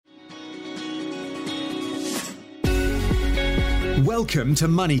Welcome to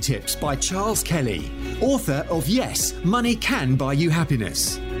Money Tips by Charles Kelly, author of Yes, Money Can Buy You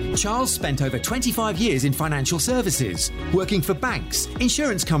Happiness. Charles spent over 25 years in financial services, working for banks,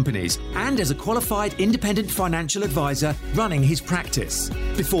 insurance companies, and as a qualified independent financial advisor running his practice,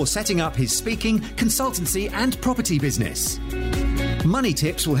 before setting up his speaking, consultancy, and property business. Money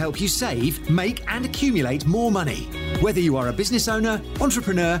Tips will help you save, make, and accumulate more money, whether you are a business owner,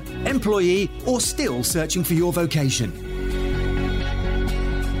 entrepreneur, employee, or still searching for your vocation.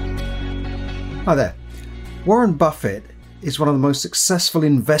 Hi there. Warren Buffett is one of the most successful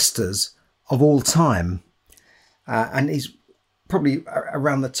investors of all time. And he's probably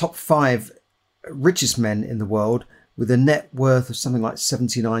around the top 5 richest men in the world with a net worth of something like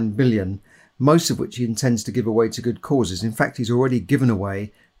 79 billion, most of which he intends to give away to good causes. In fact, he's already given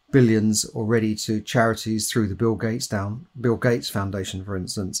away billions already to charities through the Bill Gates Foundation, for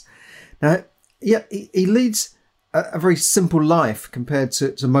instance. Now, yeah, he leads a very simple life compared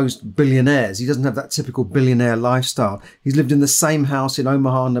to most billionaires. He doesn't have that typical billionaire lifestyle. He's lived in the same house in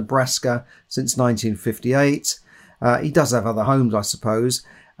Omaha, Nebraska since 1958. He does have other homes, I suppose.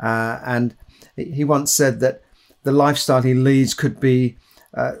 And he once said that the lifestyle he leads could be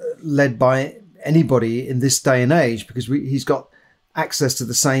led by anybody in this day and age because he's got access to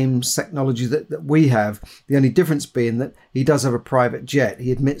the same technology that we have. The only difference being that he does have a private jet.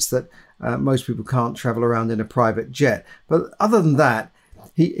 He admits that most people can't travel around in a private jet. But other than that,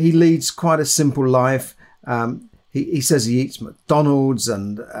 he leads quite a simple life. He says he eats McDonald's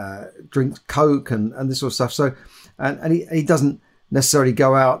and drinks Coke and this sort of stuff. So, and he doesn't necessarily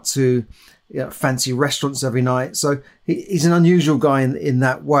go out to fancy restaurants every night. So he's an unusual guy in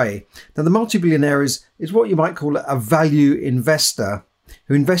that way. Now, the multi-billionaire is what you might call a value investor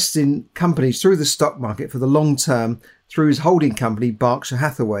who invests in companies through the stock market for the long term through his holding company, Berkshire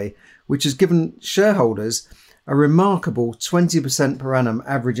Hathaway, which has given shareholders a remarkable 20% per annum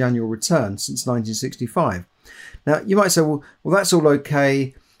average annual return since 1965. Now, you might say, well, that's all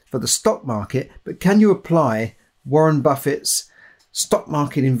okay for the stock market, but can you apply Warren Buffett's stock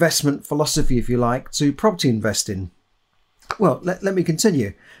market investment philosophy, if you like, to property investing? Well, let me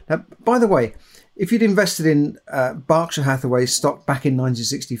continue. Now, by the way, if you'd invested in Berkshire Hathaway stock back in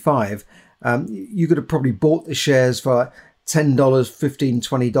 1965, you could have probably bought the shares for $10, $15,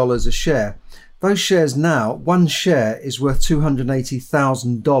 $20 a share. Those shares now, one share is worth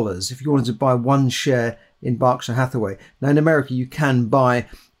 $280,000 if you wanted to buy one share in Berkshire Hathaway. Now, in America, you can buy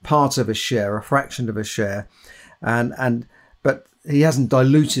part of a share, a fraction of a share, but he hasn't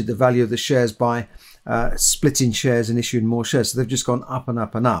diluted the value of the shares by splitting shares and issuing more shares. So they've just gone up and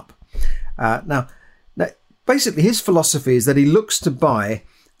up and up. Now, basically, his philosophy is that he looks to buy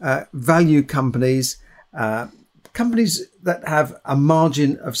value companies, companies that have a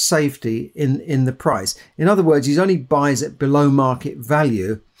margin of safety in the price. In other words, he only buys at below market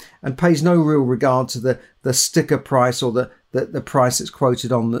value and pays no real regard to the sticker price or the price that's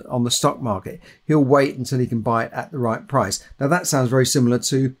quoted on the stock market. He'll wait until he can buy it at the right price. Now, that sounds very similar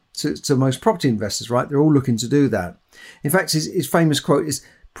to most property investors, right? They're all looking to do that. In fact, his famous quote is,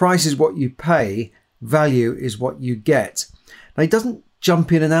 "Price is what you pay, value is what you get." Now, he doesn't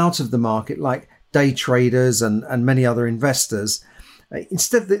jump in and out of the market like day traders and many other investors.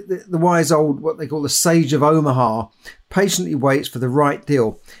 Instead, the wise old, what they call the sage of Omaha, patiently waits for the right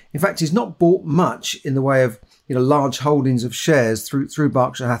deal. In fact, he's not bought much in the way of large holdings of shares through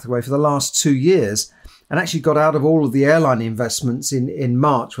Berkshire Hathaway for the last 2 years, and actually got out of all of the airline investments in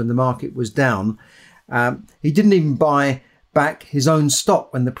March when the market was down. He didn't even buy back his own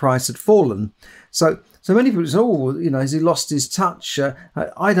stock when the price had fallen. So many people say, has he lost his touch?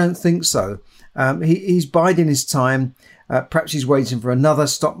 I don't think so. He's biding his time. Perhaps he's waiting for another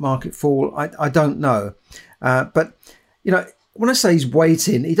stock market fall. I don't know. But when I say he's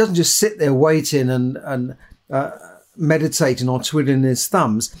waiting, he doesn't just sit there waiting and meditating or twiddling his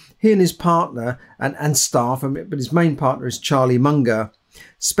thumbs. He and his partner and staff, but his main partner is Charlie Munger,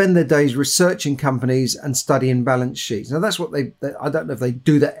 spend their days researching companies and studying balance sheets. Now, that's what I don't know if they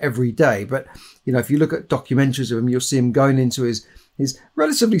do that every day, but if you look at documentaries of him, you'll see him going into his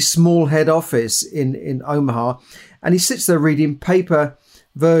relatively small head office in Omaha, and he sits there reading paper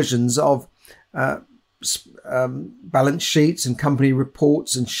versions of balance sheets and company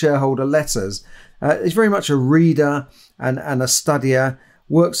reports and shareholder letters. He's very much a reader and a studier,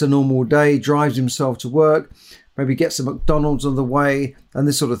 works a normal day, drives himself to work, maybe gets a McDonald's on the way and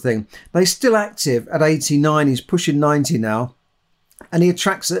this sort of thing. Now, he's still active at 89. He's pushing 90 now. And he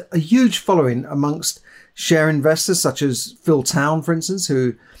attracts a huge following amongst share investors such as Phil Town, for instance,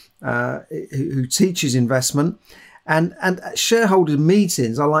 who teaches investment. And shareholder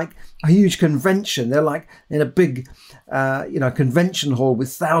meetings are like a huge convention. They're like in a big, convention hall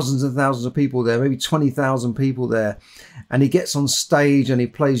with thousands and thousands of people there, maybe 20,000 people there. And he gets on stage and he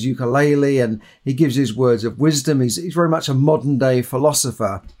plays ukulele and he gives his words of wisdom. He's very much a modern day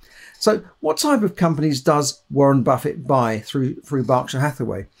philosopher. So what type of companies does Warren Buffett buy through Berkshire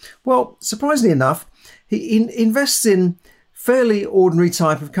Hathaway? Well, surprisingly enough, he invests in fairly ordinary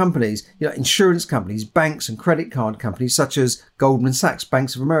type of companies, insurance companies, banks and credit card companies such as Goldman Sachs,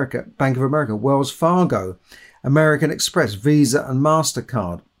 Bank of America, Wells Fargo, American Express, Visa and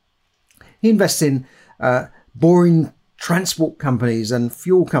MasterCard. He invests in boring transport companies and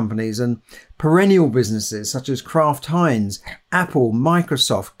fuel companies and perennial businesses such as Kraft Heinz, Apple,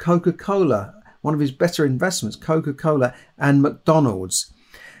 Microsoft, Coca-Cola, one of his better investments, Coca-Cola and McDonald's.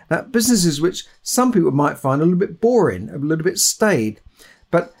 Now, businesses which some people might find a little bit boring, a little bit staid,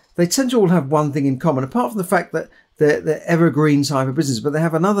 but they tend to all have one thing in common, apart from the fact that they're evergreen type of business, but they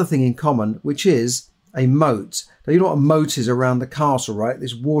have another thing in common, which is a moat. Now, you know what a moat is around the castle, right?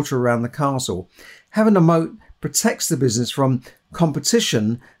 There's water around the castle. Having a moat protects the business from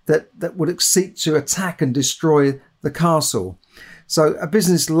competition that would seek to attack and destroy the castle. So a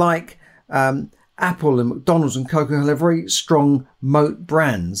business like Apple and McDonald's and Coca-Cola have very strong moat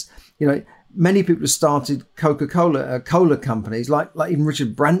brands. Many people have started Coca-Cola cola companies, like even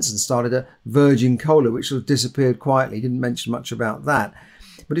Richard Branson started a Virgin Cola, which sort of disappeared quietly. He didn't mention much about that.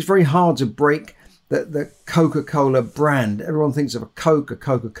 But it's very hard to break the Coca-Cola brand. Everyone thinks of a Coke, a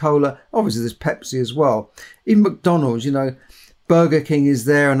Coca-Cola. Obviously, there's Pepsi as well. Even McDonald's, Burger King is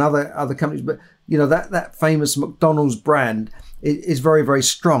there and other companies. But, that famous McDonald's brand is very, very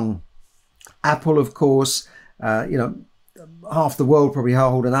strong. Apple, of course, half the world probably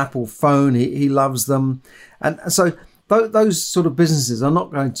hold an Apple phone. He loves them. And so those sort of businesses are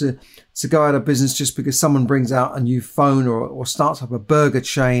not going to go out of business just because someone brings out a new phone or starts up a burger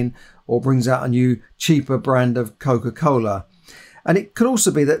chain or brings out a new cheaper brand of Coca-Cola. And it could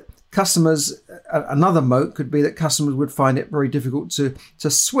also be that customers, another moat could be that customers would find it very difficult to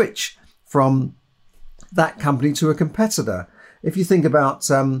switch from that company to a competitor. If you think about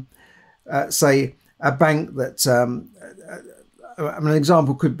say a bank that, an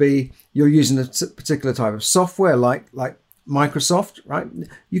example could be you're using a particular type of software like Microsoft, right?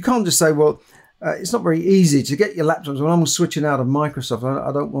 You can't just say, well, it's not very easy to get your laptops. Well, I'm switching out of Microsoft.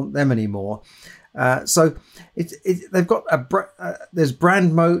 I don't want them anymore. So they've got there's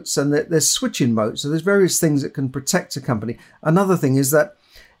brand moats and there's switching moats. So there's various things that can protect a company. Another thing is that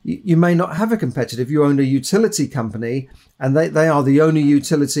you may not have a competitor. If you own a utility company and they are the only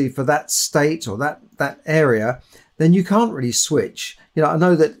utility for that state or that area, then you can't really switch. I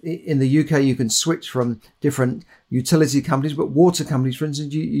know that in the UK you can switch from different utility companies, but water companies, for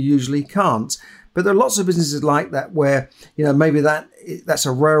instance, you usually can't. But there are lots of businesses like that where, maybe that's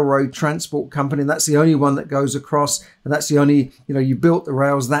a railroad transport company and that's the only one that goes across and that's the only, you built the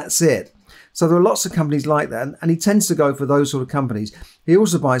rails, that's it. So there are lots of companies like that, and he tends to go for those sort of companies. He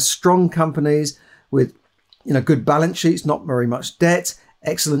also buys strong companies with, good balance sheets, not very much debt,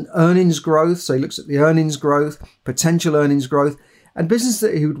 excellent earnings growth. So he looks at the earnings growth, potential earnings growth, and business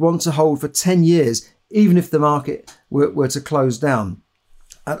that he would want to hold for 10 years, even if the market were to close down.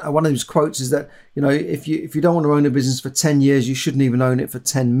 And one of his quotes is that, if you don't want to own a business for 10 years, you shouldn't even own it for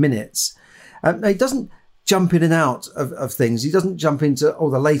 10 minutes. He doesn't jump in and out of things. He doesn't jump into,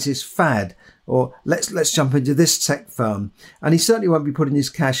 the latest fad or let's jump into this tech firm. And he certainly won't be putting his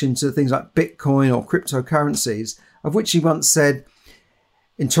cash into things like Bitcoin or cryptocurrencies, of which he once said,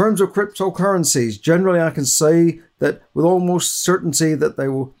 in terms of cryptocurrencies, generally I can say that with almost certainty that they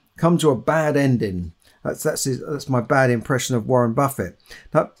will come to a bad ending. That's my bad impression of Warren Buffett.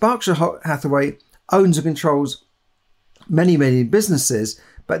 Now, Berkshire Hathaway owns and controls many, many businesses,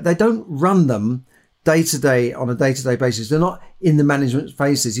 but they don't run them day-to-day on a day-to-day basis. They're not in the management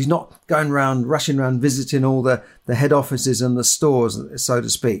phases. He's not rushing around visiting all the head offices and the stores, so to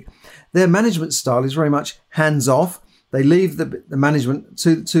speak. Their management style is very much hands-off. They leave the management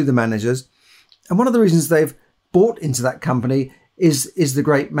to the managers. And one of the reasons they've bought into that company is the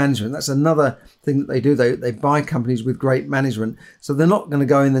great management. That's another thing that they do. They buy companies with great management. So they're not going to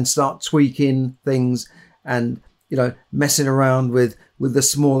go in and start tweaking things and, messing around with the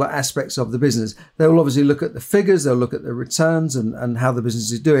smaller aspects of the business. They will obviously look at the figures, they'll look at the returns and how the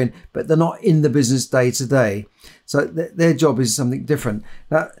business is doing, but they're not in the business day to day. So their job is something different.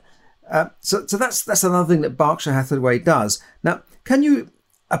 Now, so that's another thing that Berkshire Hathaway does. Now, can you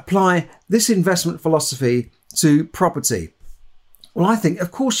apply this investment philosophy to property? Well, I think,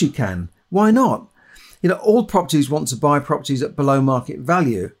 of course you can. Why not? All properties want to buy properties at below market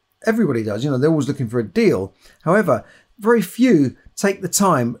value. everybody does. They're always looking for a deal. However, very few take the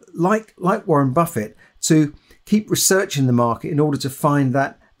time, like Warren Buffett, to keep researching the market in order to find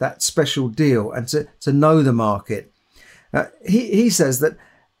that special deal and to know the market. He says that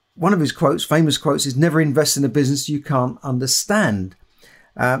one of his famous quotes, is never invest in a business you can't understand.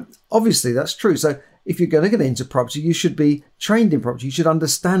 Obviously, that's true. So if you're going to get into property, you should be trained in property. You should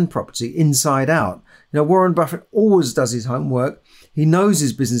understand property inside out. Warren Buffett always does his homework. He knows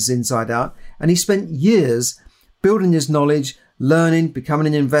his business inside out, and he spent years building his knowledge, learning, becoming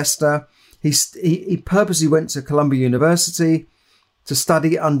an investor. He purposely went to Columbia University to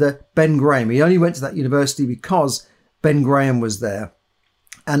study under Ben Graham. He only went to that university because Ben Graham was there.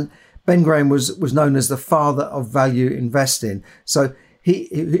 And Ben Graham was known as the father of value investing. So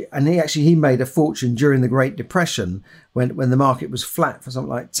he made a fortune during the Great Depression when the market was flat for something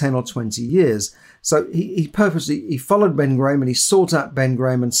like 10 or 20 years. So he purposely followed Ben Graham, and he sought out Ben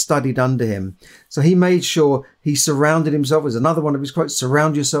Graham and studied under him. So he made sure he surrounded himself, as another one of his quotes,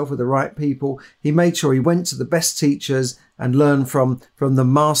 surround yourself with the right people. He made sure he went to the best teachers and learned from the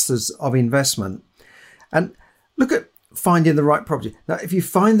masters of investment. And look at finding the right property. Now, if you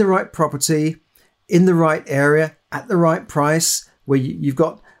find the right property in the right area at the right price, where you've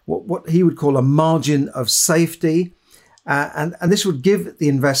got what he would call a margin of safety, and this would give the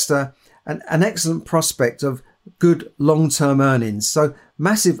investor an excellent prospect of good long-term earnings. So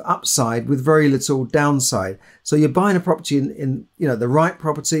massive upside with very little downside. So you're buying a property in the right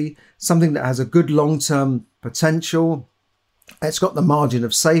property, something that has a good long-term potential. It's got the margin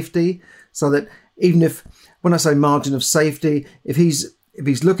of safety, so that even if, when I say margin of safety, if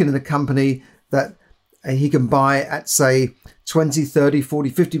he's looking at a company that he can buy at, say, 20, 30,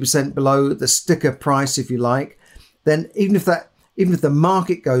 40, 50% below the sticker price, if you like, then even if the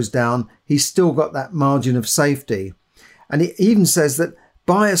market goes down, he's still got that margin of safety. And he even says that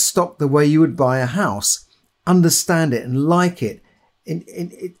buy a stock the way you would buy a house, understand it and like it.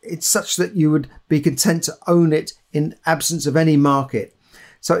 It's such that you would be content to own it in absence of any market.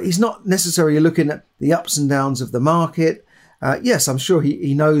 So he's not necessarily looking at the ups and downs of the market. Yes, I'm sure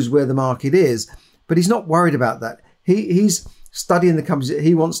he knows where the market is, but he's not worried about that. He's studying the companies that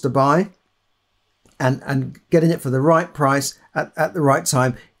he wants to buy and getting it for the right price at the right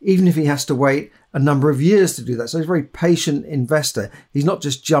time, even if he has to wait a number of years to do that. So he's a very patient investor. He's not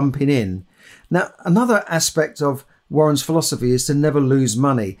just jumping in. Now, another aspect of Warren's philosophy is to never lose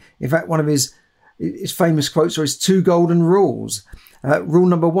money. In fact, one of his famous quotes are his 2 golden rules. Rule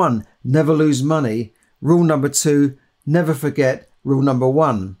number 1, never lose money. Rule number 2, never forget rule number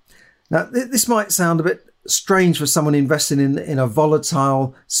 1. Now, this might sound a bit strange for someone investing in a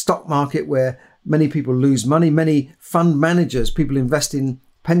volatile stock market where many people lose money. Many fund managers, people invest in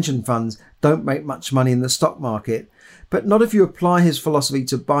pension funds, don't make much money in the stock market. But not if you apply his philosophy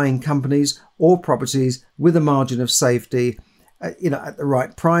to buying companies or properties with a margin of safety, at the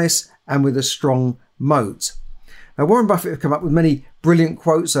right price and with a strong moat. Now, Warren Buffett has come up with many brilliant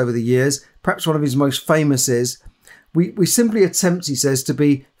quotes over the years. Perhaps one of his most famous is, we simply attempt, he says, to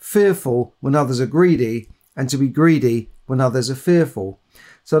be fearful when others are greedy and to be greedy when others are fearful.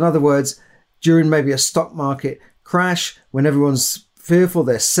 So in other words, during maybe a stock market crash, when everyone's fearful,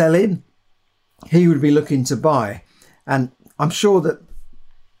 they're selling, he would be looking to buy. And I'm sure that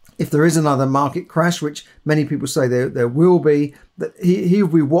if there is another market crash, which many people say there will be, that he'll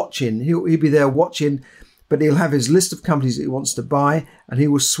be watching, he'll be there watching, but he'll have his list of companies that he wants to buy and he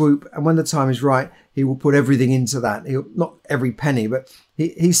will swoop. And when the time is right, he will put everything into that. Not every penny, but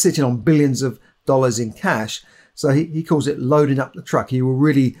he's sitting on billions of dollars in cash. So he calls it loading up the truck. He will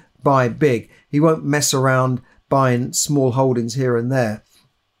really buy big. He won't mess around buying small holdings here and there.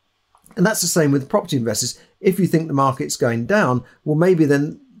 And that's the same with property investors. If you think the market's going down, well, maybe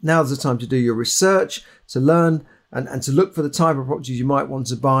then now's the time to do your research, to learn and to look for the type of properties you might want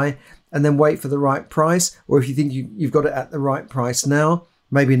to buy and then wait for the right price. Or if you think you've got it at the right price now,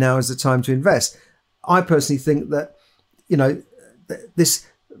 maybe now is the time to invest. I personally think that,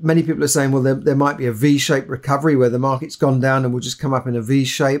 many people are saying, well, there might be a V-shaped recovery where the market's gone down and will just come up in a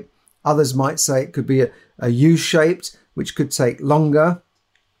V-shape. Others might say it could be a U-shaped, which could take longer.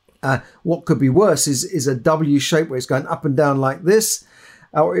 What could be worse is a W shape where it's going up and down like this,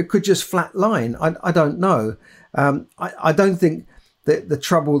 or it could just flat line. I don't know. I don't think that the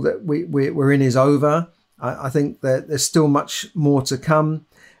trouble that we're in is over. I think that there's still much more to come.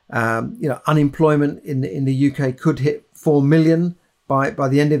 Unemployment in the UK could hit 4 million by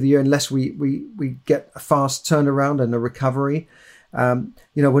the end of the year unless we get a fast turnaround and a recovery.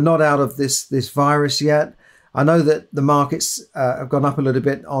 We're not out of this virus yet. I know that the markets have gone up a little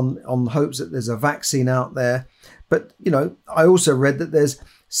bit on hopes that there's a vaccine out there, But, I also read that there's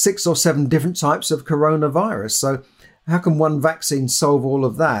 6 or 7 different types of coronavirus. So how can one vaccine solve all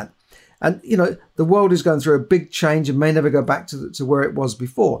of that? And, the world is going through a big change and may never go back to where it was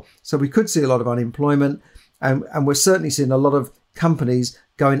before. So we could see a lot of unemployment, and we're certainly seeing a lot of companies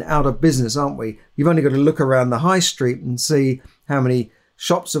going out of business, aren't we? You've only got to look around the high street and see how many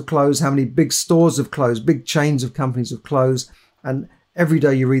shops have closed, how many big stores have closed, big chains of companies have closed. And every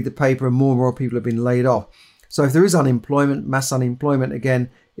day you read the paper and more people have been laid off. So if there is unemployment, mass unemployment again,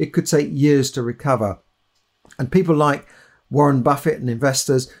 it could take years to recover. And people like Warren Buffett and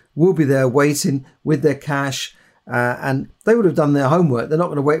investors will be there waiting with their cash, and they would have done their homework. They're not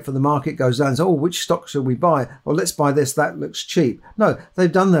going to wait for the market goes down and say, which stock should we buy? Or let's buy this, that looks cheap. No,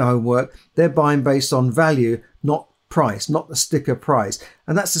 they've done their homework. They're buying based on value, not price, not the sticker price.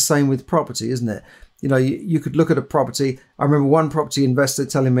 And that's the same with property, isn't it? You could look at a property. I remember one property investor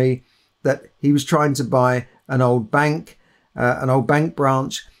telling me that he was trying to buy an old bank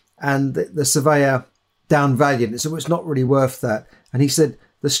branch, and the surveyor downvalued it. So it's not really worth that. And he said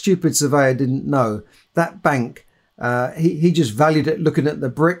the stupid surveyor didn't know that bank. He just valued it looking at the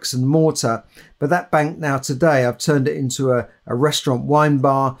bricks and mortar. But that bank now today, I've turned it into a restaurant wine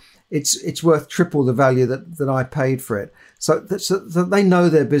bar. It's worth triple the value that I paid for it. So they know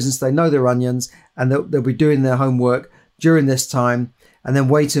their business, they know their onions, and they'll be doing their homework during this time and then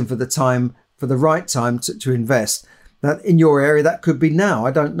waiting for the right time to invest. Now, in your area, that could be now. I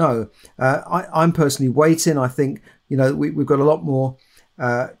don't know. I'm personally waiting. I think, we've got a lot more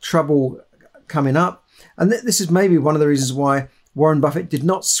trouble coming up. And this is maybe one of the reasons why Warren Buffett did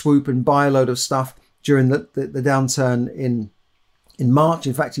not swoop and buy a load of stuff during the downturn in March.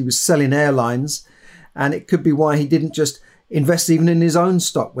 In fact, he was selling airlines. And it could be why he didn't just invest even in his own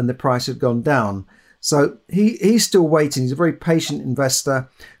stock when the price had gone down. So he's still waiting. He's a very patient investor.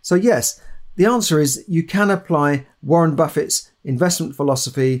 So yes, the answer is you can apply Warren Buffett's investment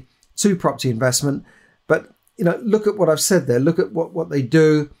philosophy to property investment. But, look at what I've said there. Look at what they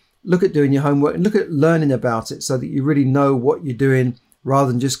do. Look at doing your homework and look at learning about it so that you really know what you're doing,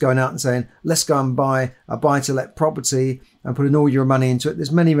 rather than just going out and saying, let's go and buy a buy-to-let property and putting all your money into it.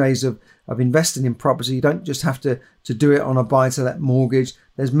 There's many ways of investing in property. You don't just have to do it on a buy-to-let mortgage.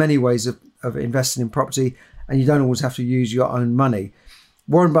 There's many ways of investing in property, and you don't always have to use your own money.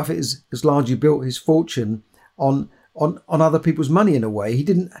 Warren Buffett has largely built his fortune on other people's money in a way.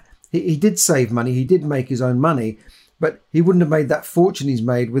 He did save money. He did make his own money, but he wouldn't have made that fortune he's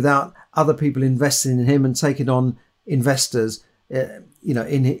made without other people investing in him and taking on investors, in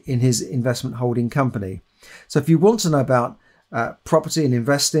his investment holding company. So if you want to know about property and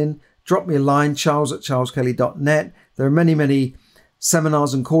investing, drop me a line, charles@charleskelly.net. There are many, many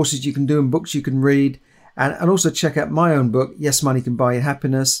seminars and courses you can do and books you can read. And also check out my own book, Yes, Money Can Buy You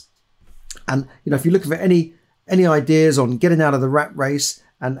Happiness. And, if you're looking for any ideas on getting out of the rat race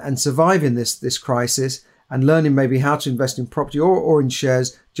and surviving this crisis and learning maybe how to invest in property or in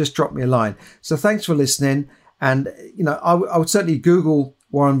shares, just drop me a line. So thanks for listening. And, I would certainly Google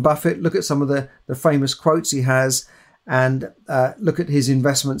Warren Buffett, look at some of the famous quotes he has, and look at his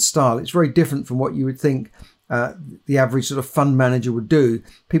investment style. It's very different from what you would think the average sort of fund manager would do.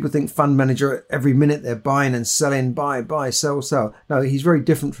 People think fund manager, every minute they're buying and selling, buy, sell. No, he's very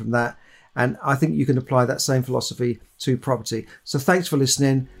different from that. And I think you can apply that same philosophy to property. So thanks for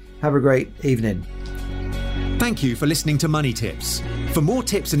listening. Have a great evening. Thank you for listening to Money Tips. For more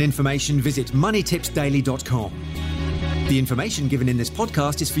tips and information, visit moneytipsdaily.com. The information given in this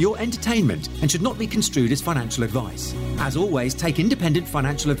podcast is for your entertainment and should not be construed as financial advice. As always, take independent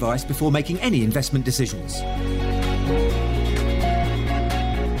financial advice before making any investment decisions.